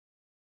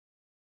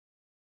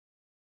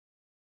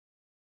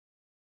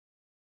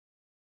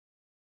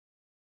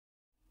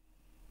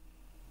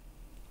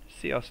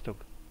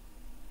Sziasztok!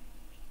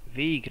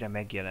 Végre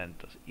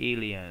megjelent az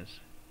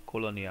Aliens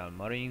Colonial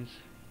Marines,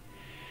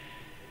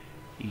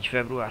 így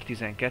február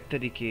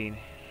 12-én.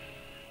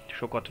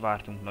 Sokat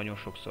vártunk, nagyon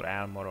sokszor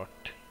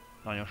elmaradt,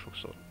 nagyon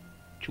sokszor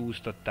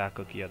csúsztatták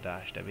a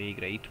kiadást, de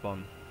végre itt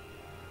van.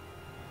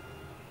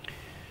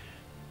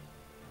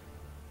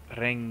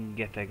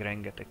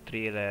 Rengeteg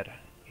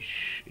trailer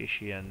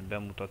és ilyen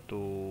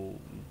bemutató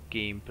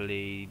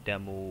gameplay,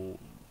 demo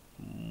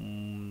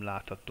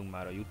láthattunk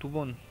már a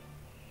YouTube-on.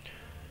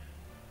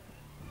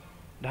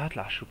 De hát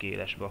lássuk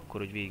élesbe akkor,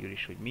 hogy végül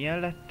is, hogy milyen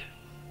lett.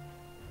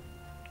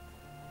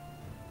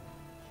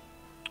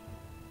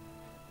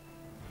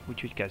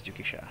 Úgyhogy kezdjük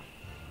is el.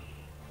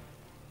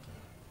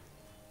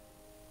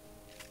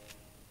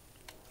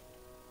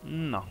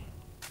 Na.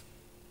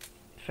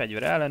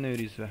 Fegyver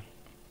ellenőrizve.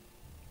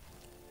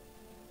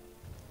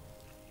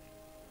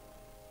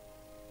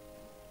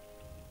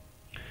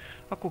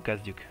 Akkor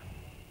kezdjük.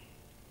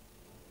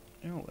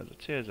 Jó, ez a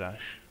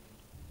célzás.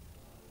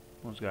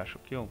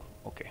 Mozgások jó?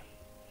 Oké.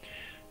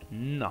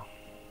 Na.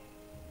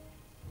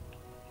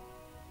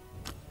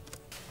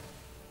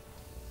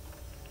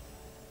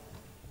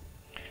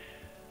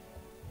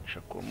 És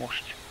akkor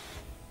most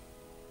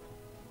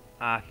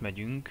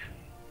átmegyünk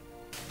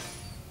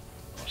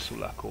a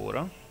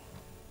Szulakóra.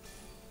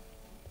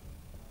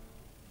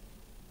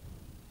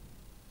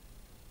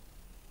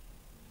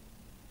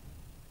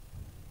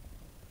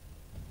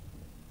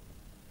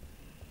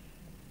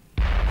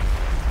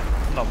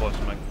 Na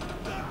bazd meg.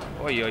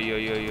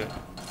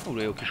 Ajjajjajjajjaj.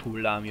 Úrra jó kis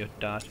hullám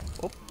jött át.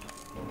 Hopp.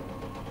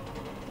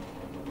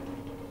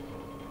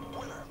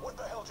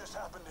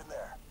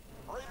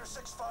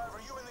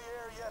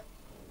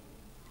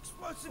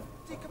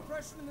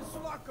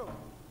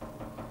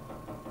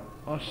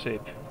 Az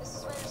szép.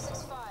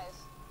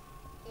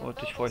 Volt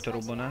egyfajta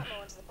robbanás.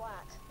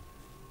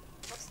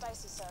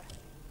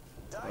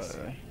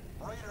 Ajaj.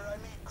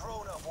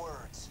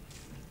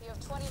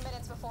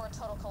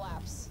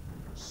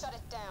 Shut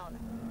it down.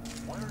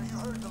 Where you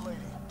heard the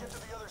lady? Get to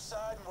the other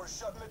side and we're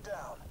shutting it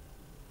down.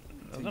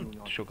 Az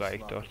nem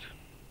sokáig tart.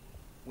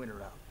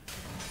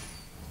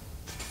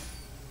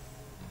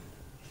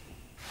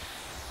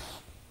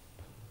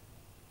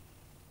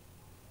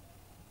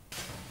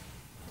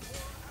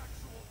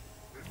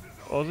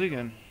 Az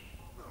igen.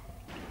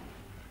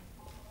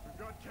 We've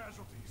got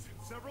casualties.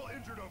 Several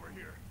injured over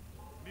here.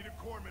 Need a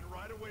corpsman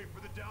right away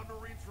for the downed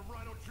Marines from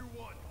Rhino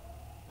 2-1.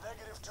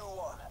 Negative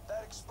 2-1.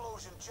 That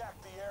explosion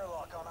jacked the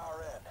airlock on our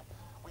end.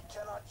 We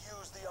cannot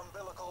use the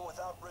umbilical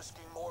without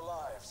risking more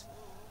lives.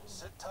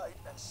 Sit tight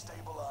and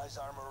stabilize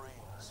our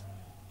Marines.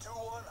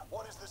 2-1,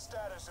 what is the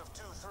status of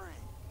 2-3?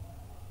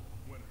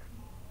 Winner.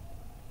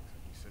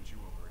 He sent you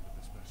over into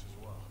this mess as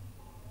well.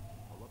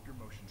 Pull up your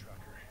motion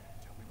tracker.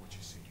 Tell me what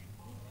you see.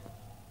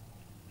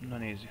 Na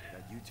nézzük.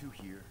 Got you two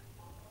here,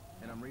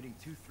 and I'm reading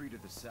 2-3 to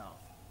the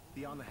south.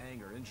 Beyond the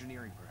hangar,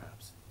 engineering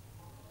perhaps.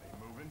 They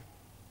moving?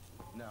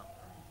 No.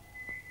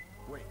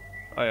 Wait.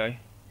 Ajaj.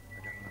 I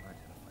got an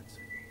unidentified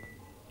signal.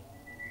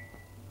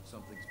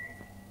 Something's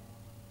moving.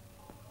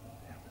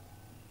 Damn it.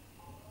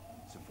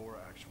 Sephora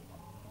actual.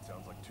 It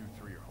sounds like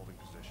 2-3 are holding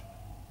position.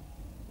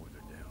 Or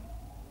they're down.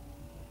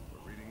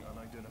 We're reading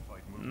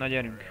unidentified movement Na in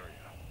gyerünk. their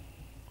area.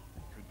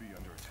 Could be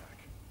under attack.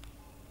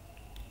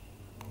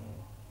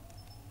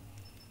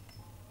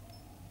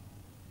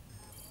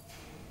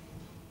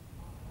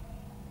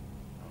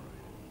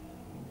 Alright.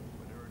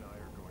 Winner and I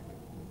are going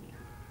to...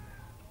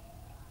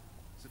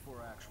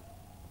 Sephora actual.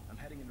 I'm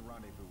heading into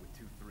rendezvous with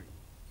 2-3.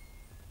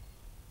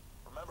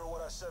 Remember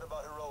what I said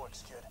about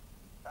heroics, kid.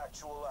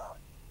 Actual out.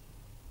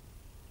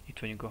 Itt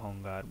vagyunk a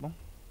hangárban.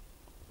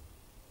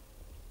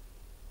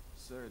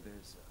 Sir,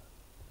 there's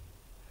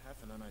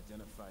half an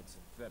unidentified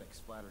synthetic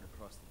splattered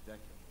across the deck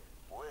in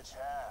here. Which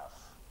half?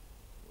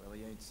 Well,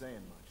 he ain't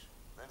saying much.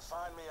 Then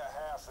find me a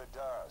half that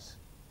does.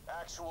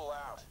 Actual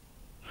out.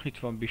 Itt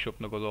van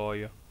Bishopnak az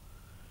alja.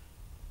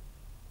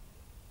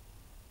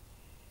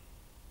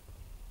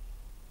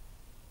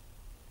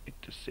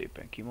 Itt ez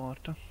szépen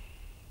kimarta.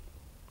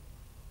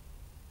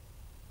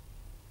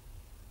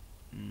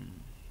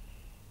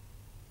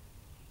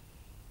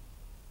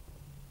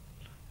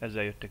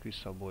 Ezzel jöttek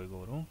vissza a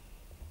bolygóról.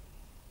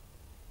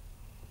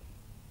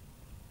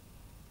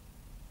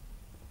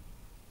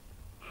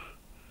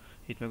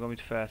 Itt meg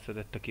amit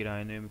felszedett a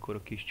királynő, amikor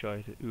a kis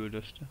csajt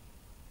üldözte.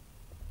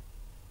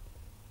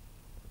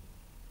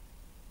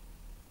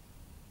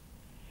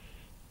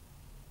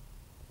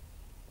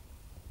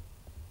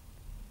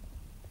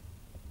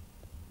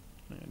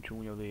 Nagyon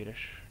csúnya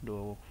véres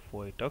dolgok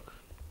folytak.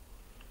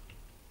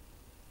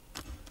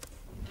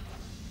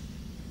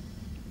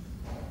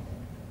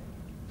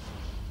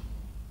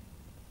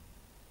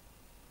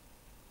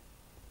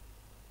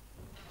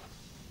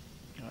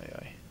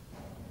 Ajaj.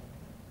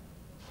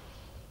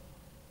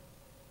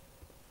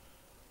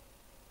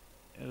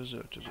 Ez az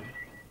öltöző.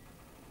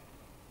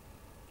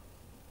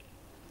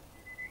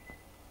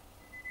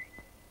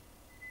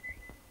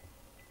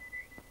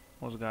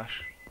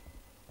 Mozgás.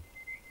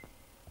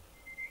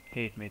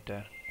 7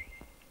 méter.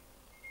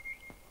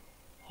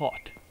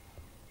 6.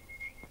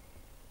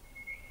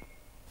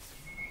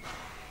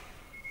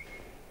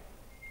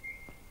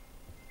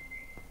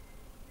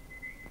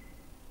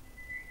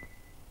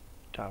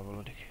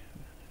 távolodik.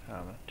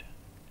 Elment.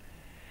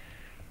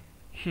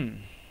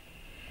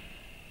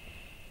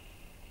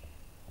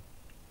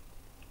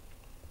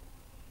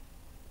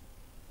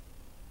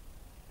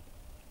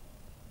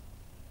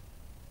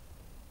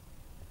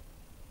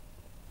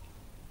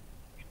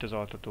 Itt az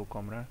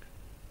altatókamrák.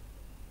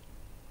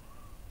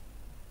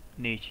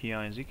 4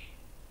 hiányzik.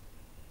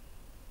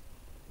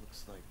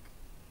 Looks like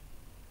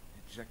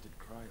ejected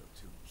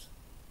cryotubes.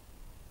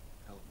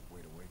 Hell of a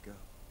way to wake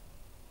up.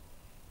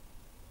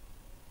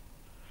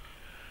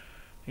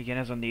 Igen,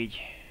 ez a 4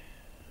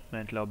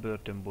 ment le a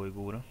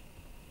börtönbolygóra.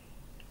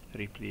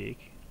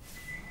 Ripleyék.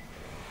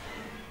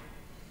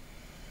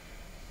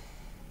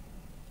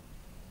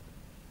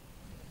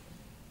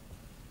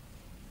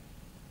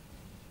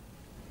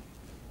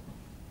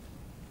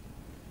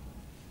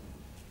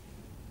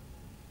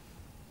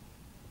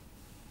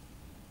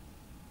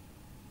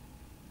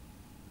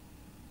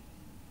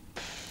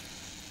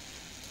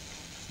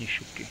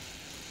 Nyissuk ki.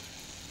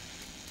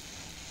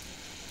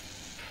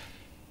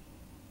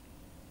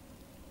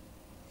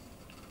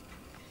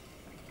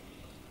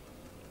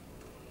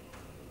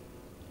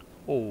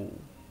 Ó.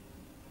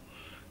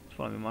 Itt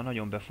valami már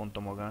nagyon befonta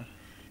magát.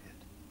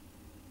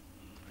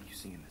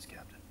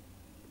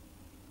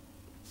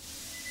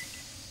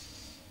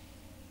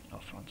 A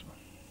francban.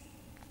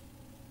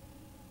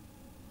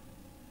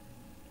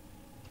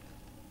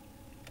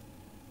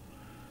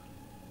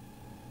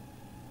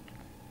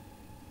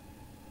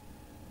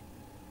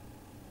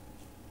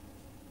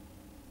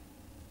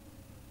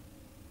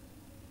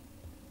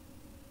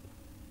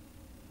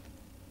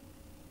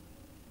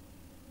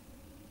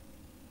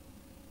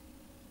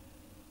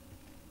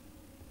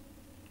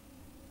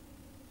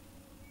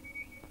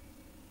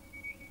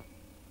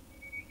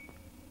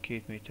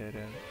 Két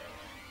méterrel.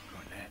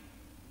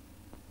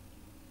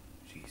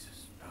 Jesus,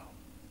 no.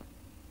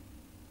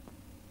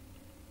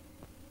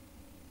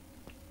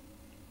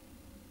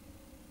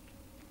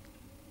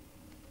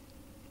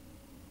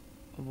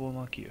 Abból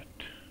már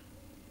kijött.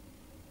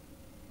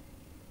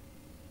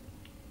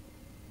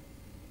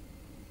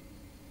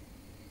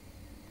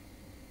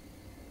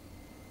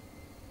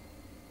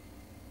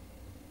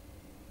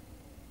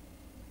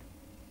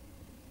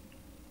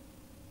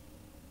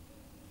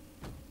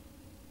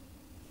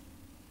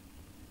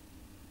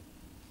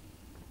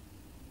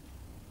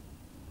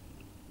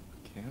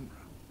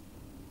 Camera.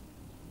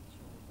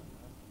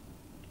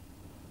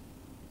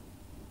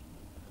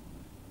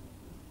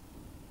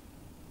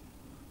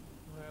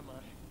 Where am I?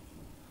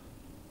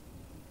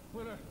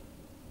 Winner!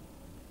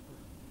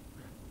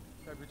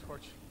 Grab your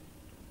torch.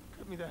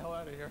 Get me the hell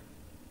out of here.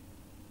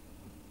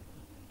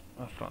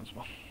 A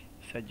francba.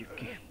 Szedjük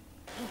ki.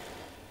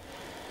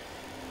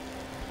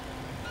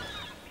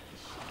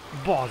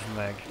 Bazd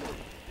meg!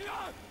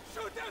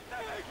 Shoot that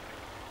thing!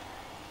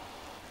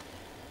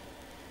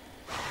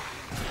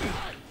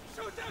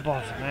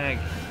 Bazd meg!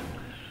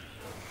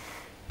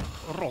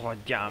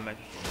 Rohadjál meg!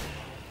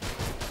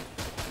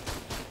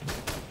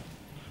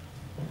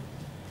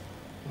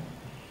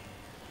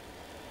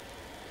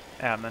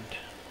 Elment.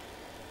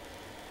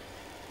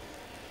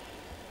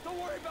 Don't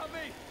worry about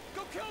me!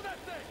 Go kill that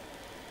thing!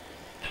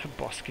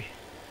 Baszki.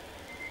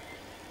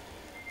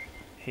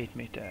 7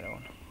 méterre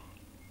van.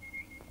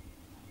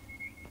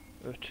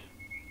 5.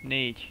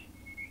 4.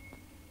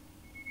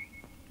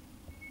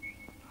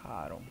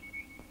 3.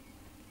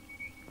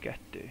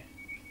 2.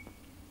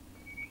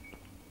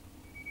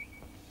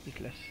 Itt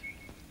lesz.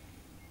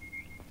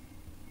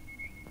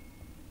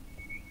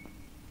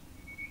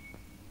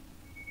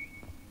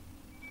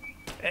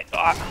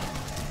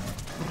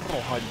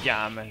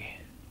 Rohadjál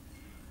meg.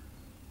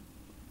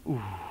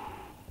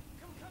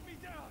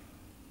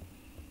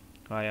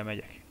 Várjál,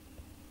 megyek.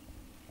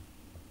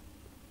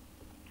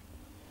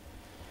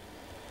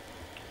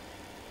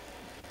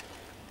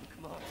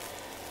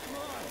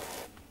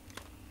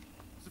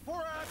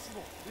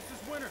 This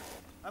is Winter.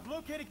 I've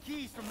located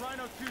keys from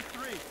Rhino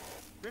 2-3.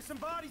 There's some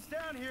bodies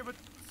down here, but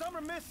some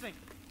are missing.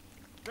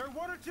 There are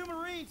 1 or 2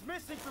 Marines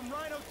missing from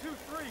Rhino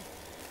 2-3.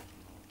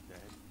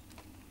 Dead.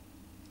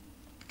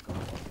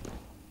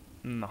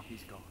 No.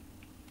 He's gone.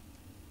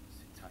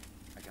 Sit tight.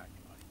 I got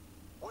you, buddy.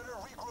 Winter,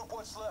 regroup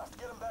what's left.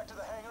 Get them back to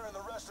the hangar and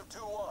the rest of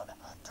 2-1.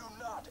 Do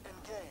not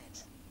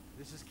engage.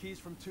 This is keys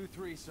from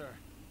 2-3, sir.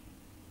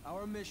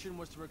 Our mission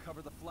was to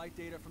recover the flight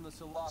data from the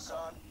Solaka.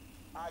 Son,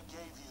 I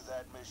gave you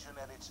that mission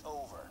and it's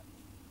over.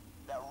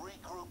 Now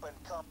regroup and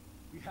come.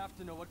 We have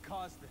to know what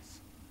caused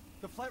this.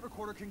 The flight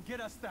recorder can get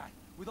us that.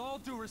 With all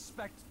due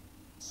respect.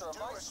 Sir,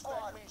 my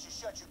squad means you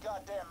shut your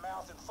goddamn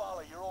mouth and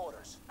follow your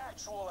orders.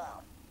 Actual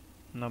out.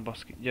 Na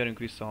baszki, gyerünk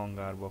vissza a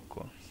hangárba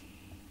akkor.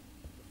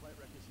 The flight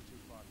wreck isn't too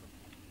far from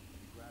here.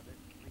 You grab it,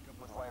 link up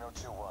With Rhino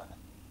 2-1.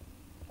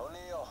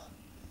 O'Neill,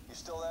 you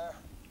still there?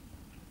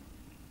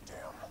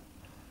 Damn.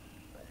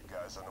 Are you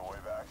guys on the way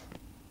back?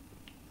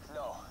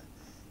 No.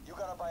 You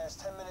gotta buy us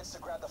 10 minutes to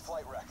grab the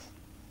flight wreck.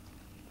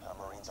 Our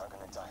Marines aren't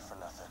gonna die for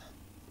nothing.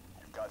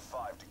 You've got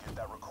 5 to get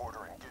that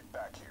recorder and get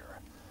back here.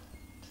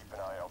 Keep an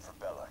eye out for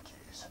Bella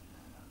keys.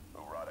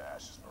 Hoorah to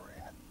Ash's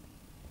Marine.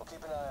 We'll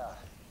keep an eye out.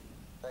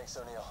 Thanks,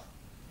 O'Neill.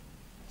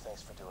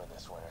 Thanks for doing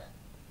this, Winter.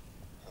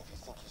 And if you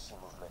think you see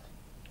movement,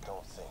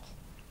 don't think.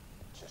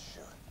 Just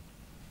shoot.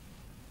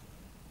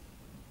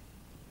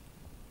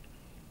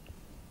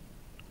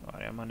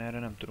 Várjál, már erre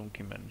nem tudunk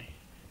kimenni.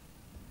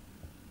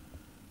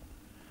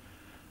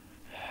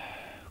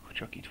 Akkor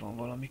csak itt van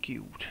valami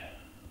kiút.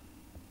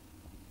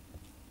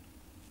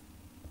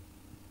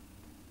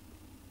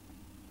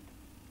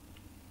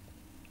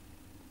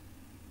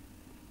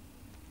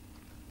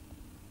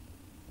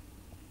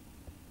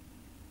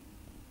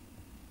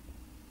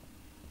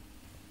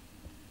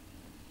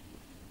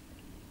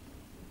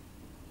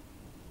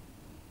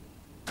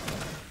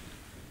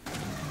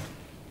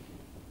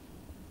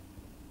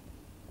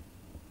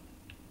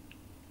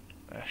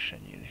 Ez se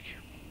nyílik.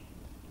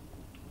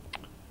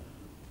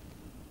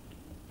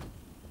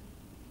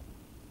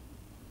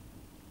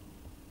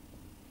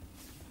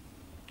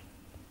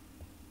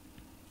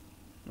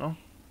 No?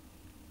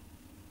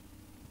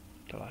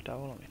 Találtál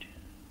valamit?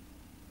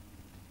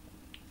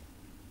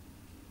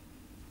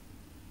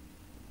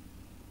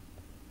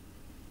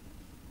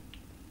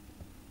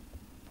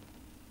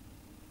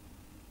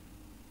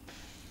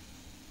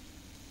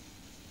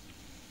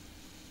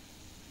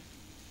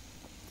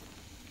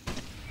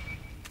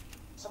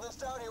 Something's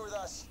down here with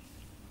us.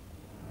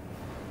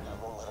 I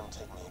won't let him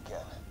take me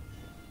again.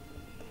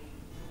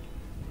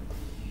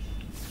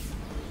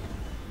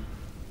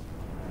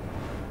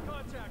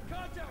 Contact!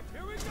 Contact!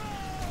 Here we go!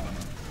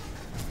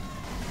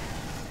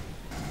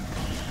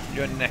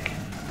 Jönnek.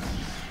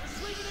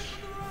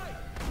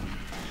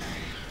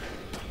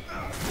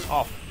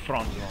 A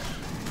francba.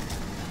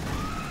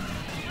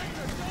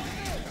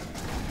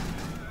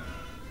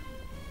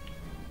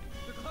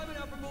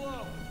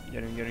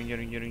 Gyerünk, gyerünk,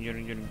 gyerünk, gyerünk,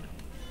 gyerünk, gyerünk.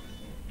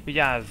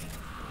 Vigyázz!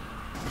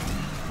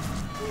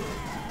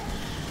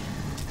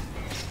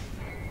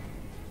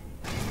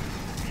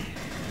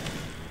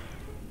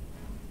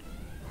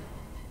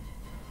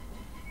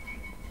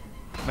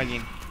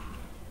 Megint.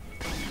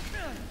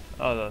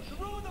 Azaz.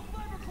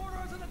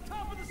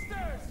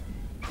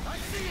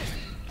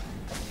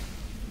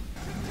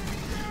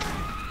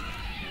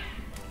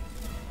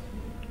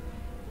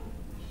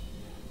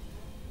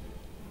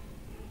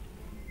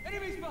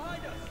 Enemies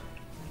behind us!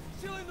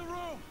 Sealing the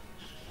room!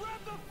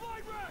 Grab the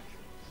flight rack!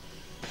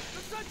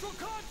 The central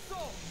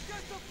console!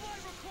 Get the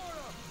flight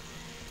recorder!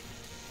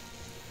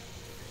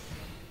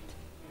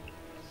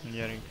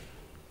 Gyerünk.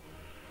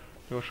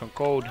 Gyorsan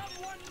code.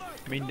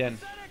 Minden.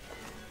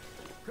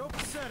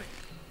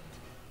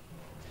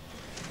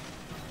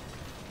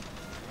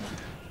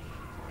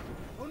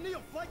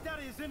 O'Neill, flight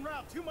data is en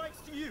route. 2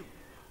 mics to you.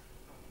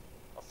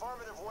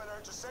 Affirmative,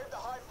 Winter. Just save the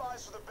high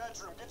fives for the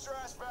bedroom. Get your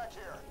ass back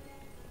here.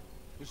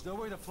 There's no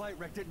way the flight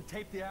wreck didn't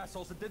tape the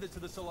assholes that did this to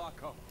the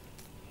Sulaco.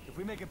 If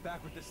we make it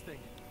back with this thing,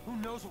 who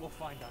knows what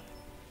we'll find out.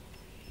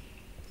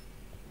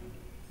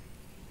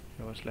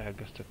 Jó, azt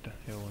lehegeztette.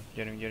 Jó van.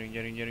 Gyerünk, gyerünk,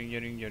 gyerünk, gyerünk,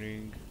 gyerünk,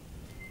 gyerünk.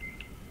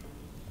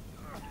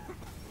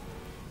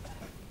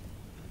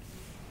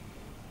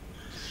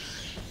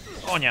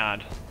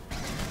 Anyád!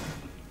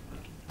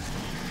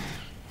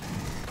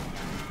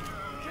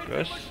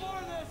 Kösz.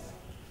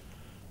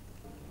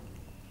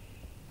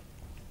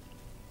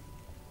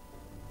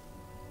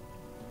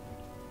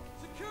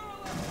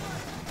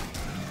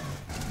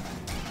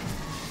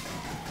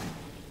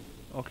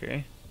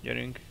 Oké,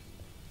 gyerünk.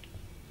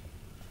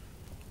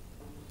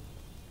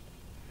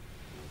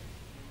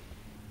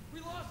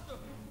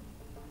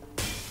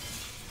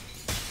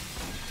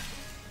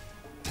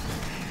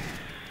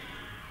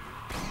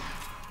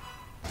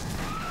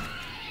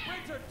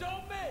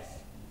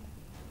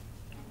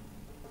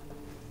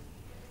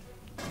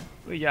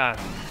 Vigyázz!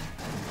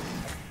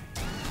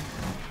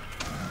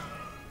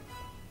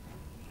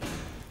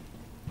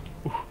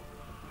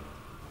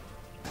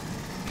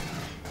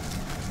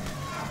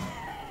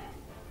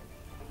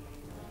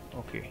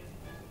 Oké.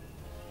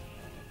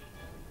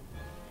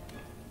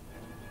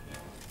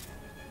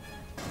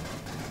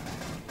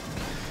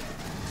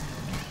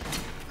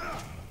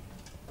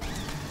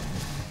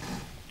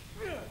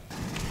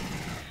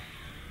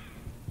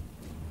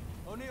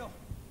 O'Neill,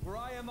 we're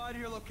IMI to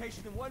your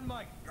location in 1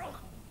 mic.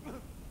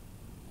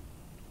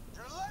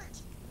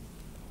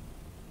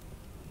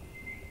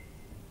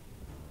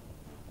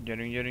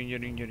 Gyerünk, gyerünk,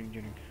 gyerünk, gyerünk,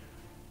 gyerünk.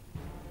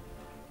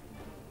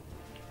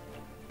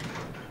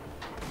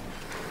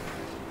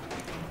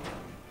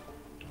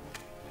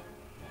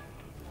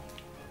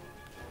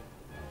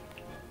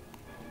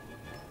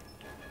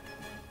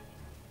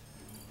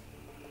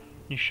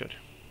 Nyissad.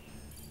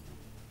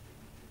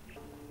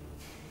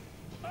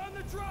 On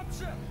the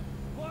dropship!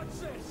 Watch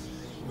this!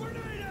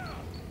 Grenade out!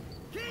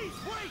 Keys,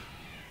 wait!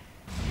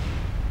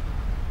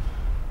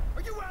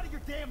 Are you out of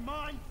your damn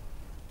mind?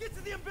 Get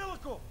to the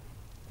umbilical!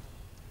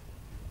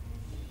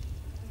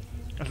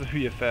 Ez a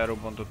hülye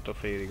felrobbantotta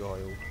félig a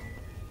hajót.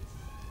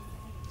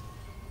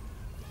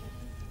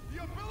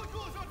 The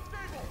umbilical is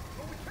unstable,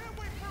 but we can't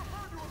wait for a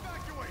bird to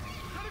evacuate.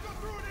 Gotta go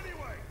through it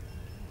anyway.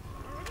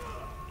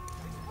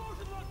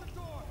 Explosion locked the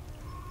door!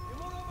 It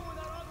won't open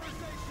without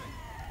authorization!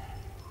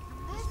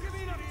 Just give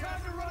me enough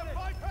time to run it!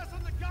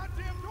 Bypassing the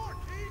goddamn door,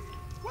 Keys.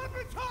 Weapons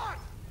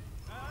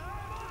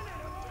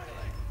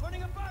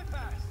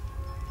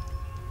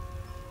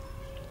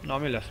Na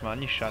mi lesz már?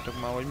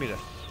 Nyissátok már, hogy mi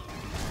lesz?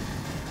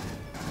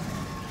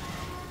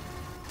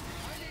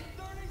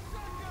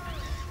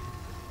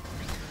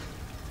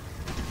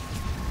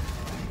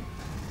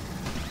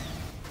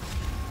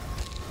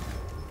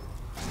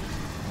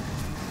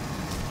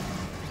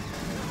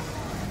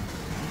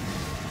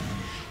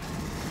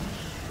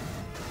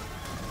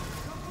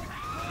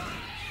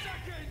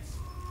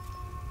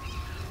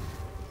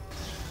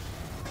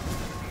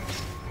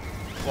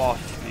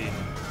 Baszki.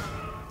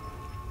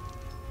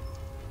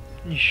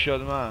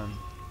 Nyissad már!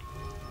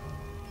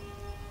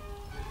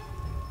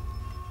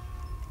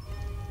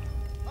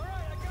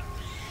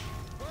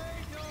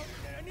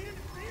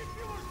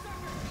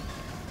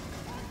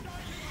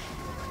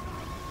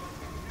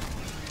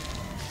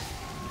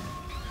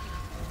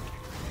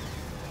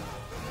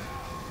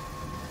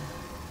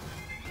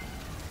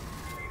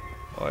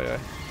 Ajaj.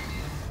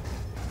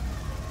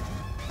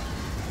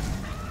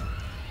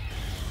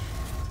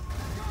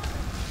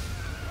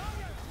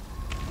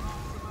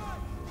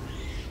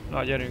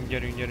 Na gyerünk,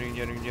 gyerünk, gyerünk,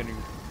 gyerünk,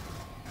 gyerünk.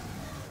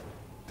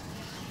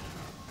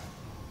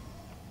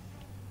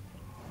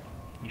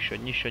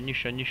 Nyissad, nyissad,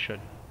 nyissad, nyissad.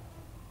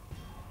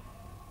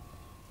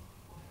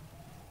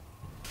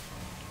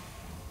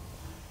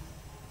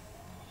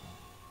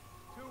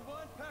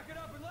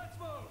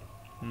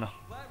 Na,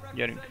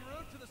 gyerünk.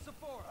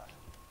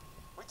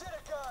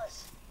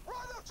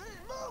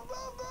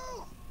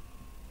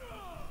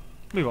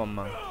 Mi van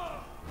már?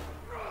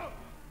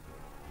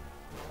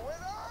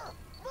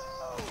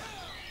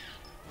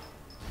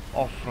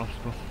 A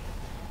francba.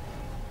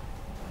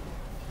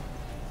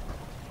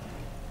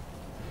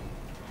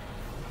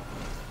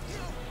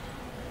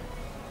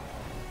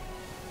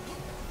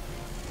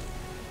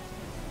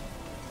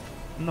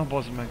 Na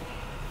bazd meg.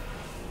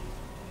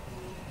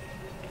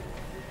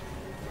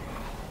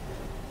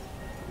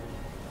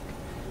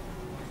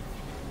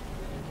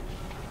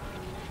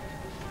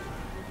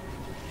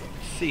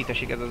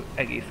 Szétesik ez az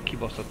egész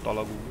kibaszott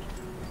alagút.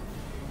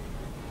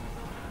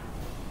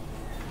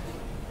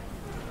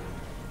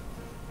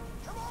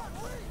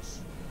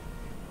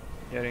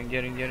 Gyerünk,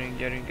 gyerünk, gyerünk,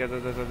 gyerünk, ez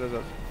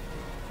az.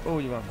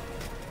 Úgy van.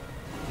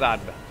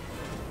 Zárd be.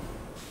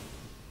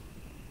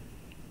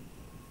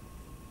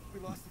 We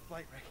lost the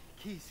flight wreck.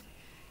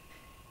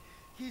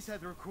 Keys had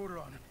the recorder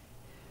on him.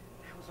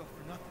 It was all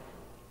for nothing.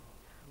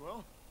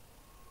 Well,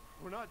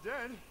 we're not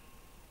dead,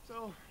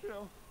 so, you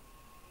know,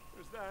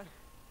 there's that.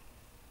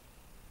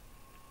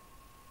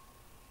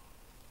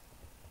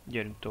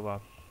 Gyerünk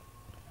tovább.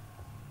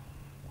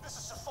 This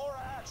is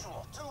Sephora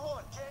Actual.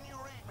 2-1, can you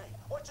read me?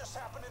 What just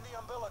happened in the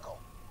umbilical?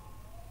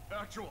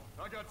 Actual,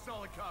 I got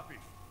solid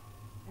copies.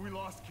 We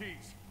lost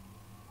keys.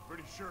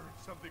 Pretty sure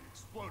something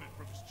exploded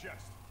from his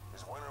chest.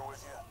 Is Winter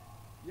with you?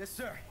 Yes,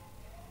 sir.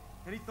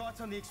 Any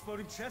thoughts on the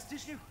exploding chest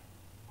issue?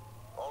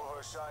 All of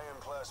our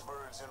Cheyenne-class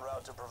birds en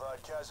route to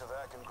provide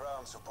Casevac and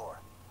ground support.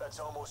 That's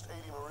almost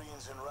 80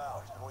 Marines en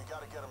route, and we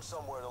gotta get them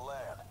somewhere to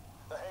land.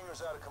 The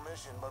hangar's out of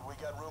commission, but we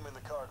got room in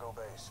the cargo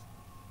base.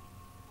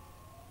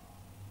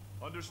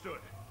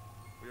 Understood.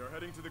 We are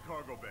heading to the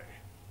cargo bay.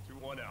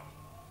 2-1 out.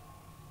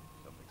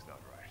 Something's not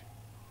right.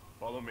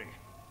 Follow me.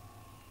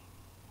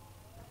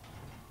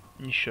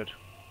 Nyissad.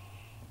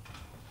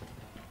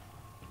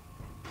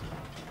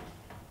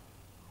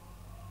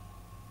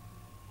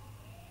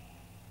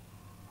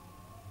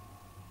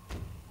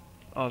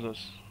 Azaz.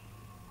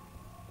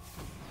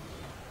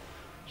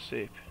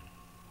 Szép.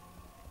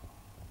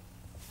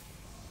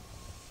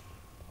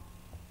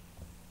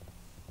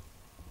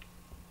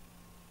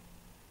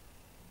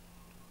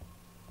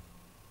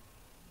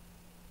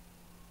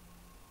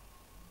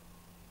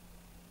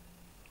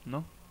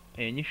 Na,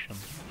 én nyissam.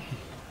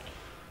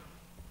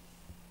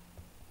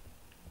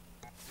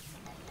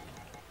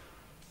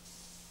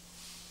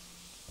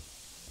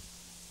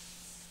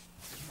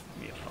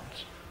 Mi a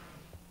franc?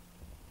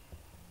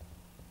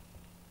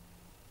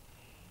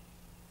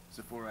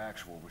 Sephora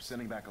Actual, we're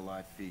sending back a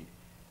live feed.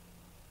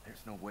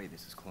 There's no way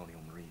this is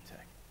Colonial Marine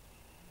tech.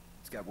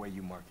 It's got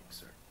WAU markings,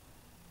 sir.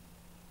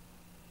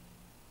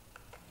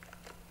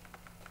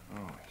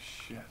 Holy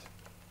shit.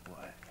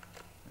 What?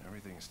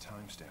 Everything is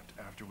time-stamped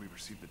after we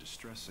received the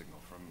distress signal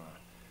from,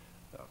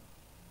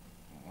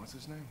 what's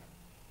his name?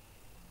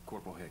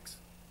 Corporal Hicks.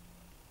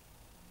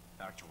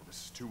 Actual, this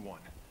is 2-1.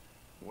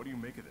 What do you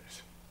make of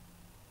this?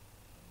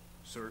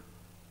 Sir,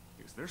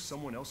 is there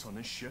someone else on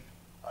this ship?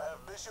 I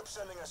have Bishop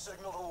sending a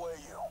signal to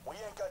weigh you. We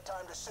ain't got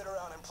time to sit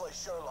around and play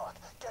Sherlock.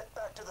 Get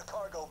back to the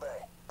cargo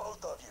bay.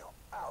 Both of you.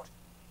 Out.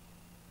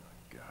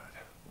 My God,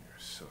 we are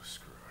so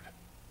screwed.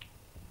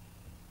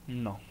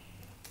 No.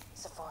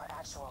 Sephora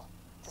Actual.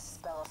 This is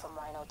Bella from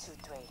Rhino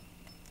 2-3.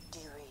 Do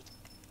you read?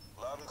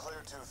 Loud and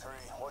clear,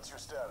 2-3. What's your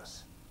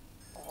status?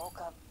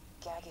 Woke up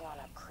gagging on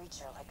a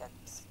creature like a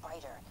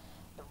spider.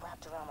 It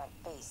wrapped around my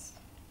face.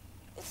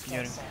 It's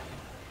dead, sir.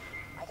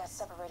 I got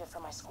separated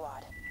from my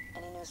squad.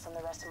 Any news from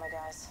the rest of my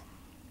guys?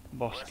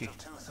 Baszki,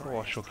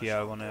 rohadt sok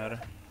jel van erre.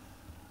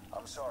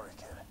 I'm sorry,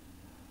 kid.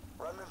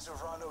 Remnants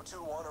of Rhino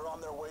 2-1 are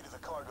on their way to the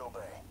cargo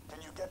bay.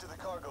 Can you get to the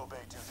cargo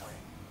bay, 2-3?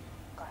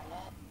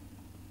 Garnet?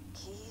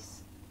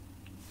 Keys?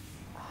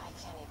 I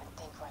can't even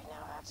think right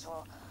now,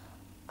 Actual.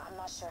 I'm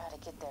not sure how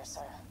to get there,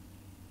 sir.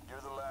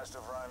 You're the last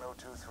of Rhino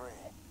 2-3.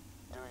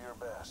 Do your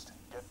best.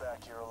 Get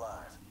back here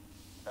alive.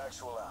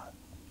 Actual out.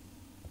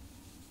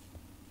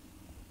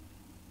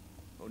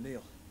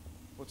 O'Neill,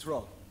 what's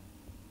wrong?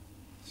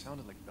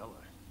 Sounded like Bella.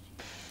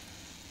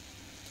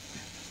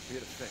 We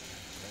had a thing,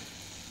 right?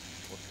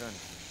 What kind of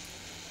thing?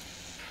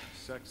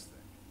 Sex thing.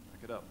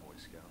 Back it up, Boy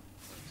Scout.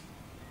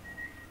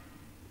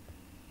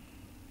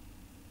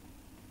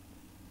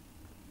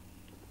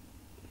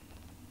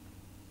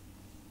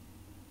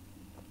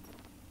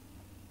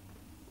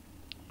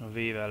 A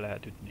V-vel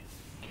lehet ütni.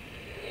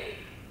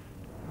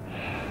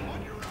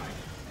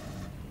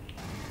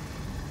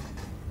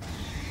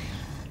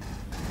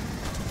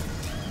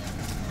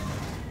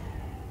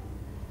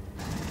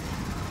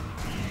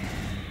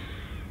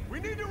 We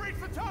need to reach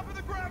the top of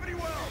the gravity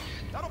well!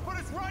 That'll put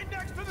us right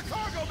next to the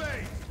cargo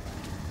bay!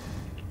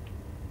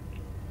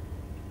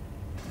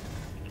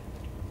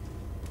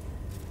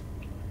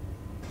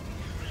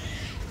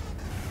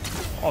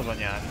 Az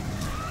anyád.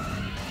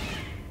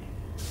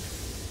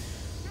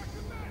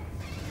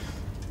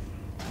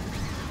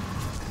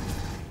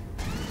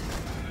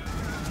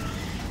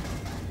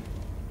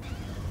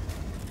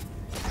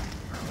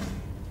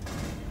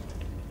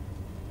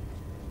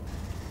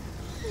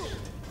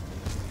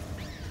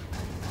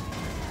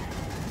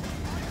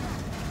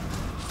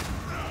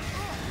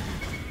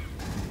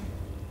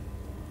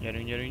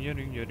 Gyerünk, gyerünk,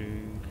 gyerünk,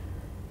 gyerünk.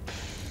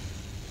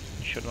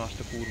 Nyissad már azt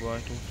a kurva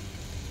ajtót.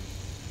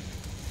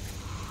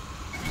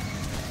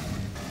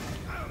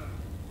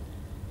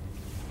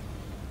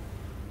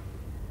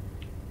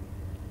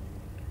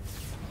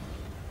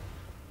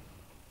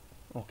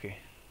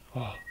 Oké.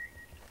 Oh.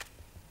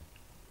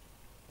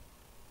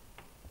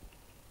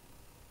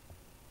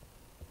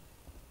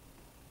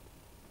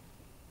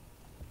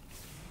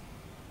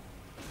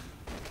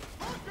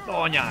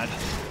 Anyád!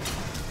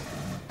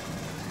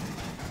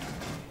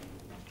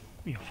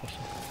 Mi a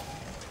faszom?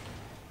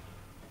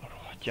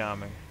 Rohadjál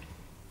meg.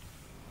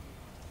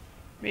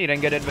 Miért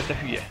engeded be, te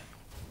hülye?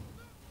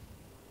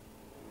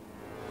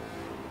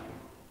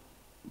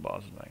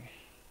 Bazd meg.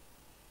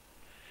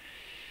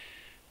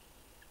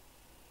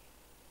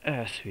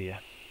 Ez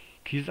hülye.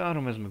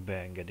 Kizárom, ez meg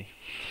beengedi.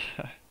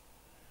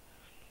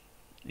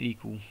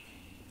 IQ.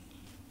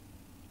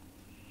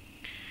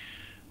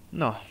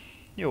 Na,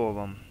 jól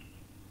van.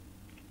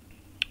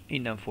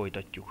 Innen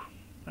folytatjuk.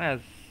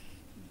 Ez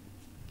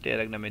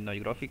tényleg nem egy nagy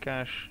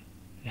grafikás.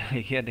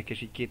 Elég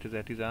érdekes így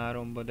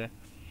 2013-ban, de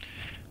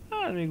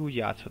hát még úgy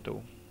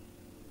játszható.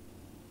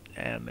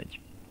 Elmegy.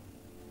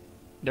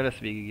 De lesz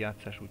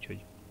végigjátszás,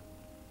 úgyhogy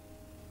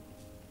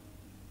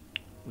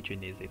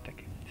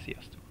nézzétek.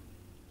 Sziasztok!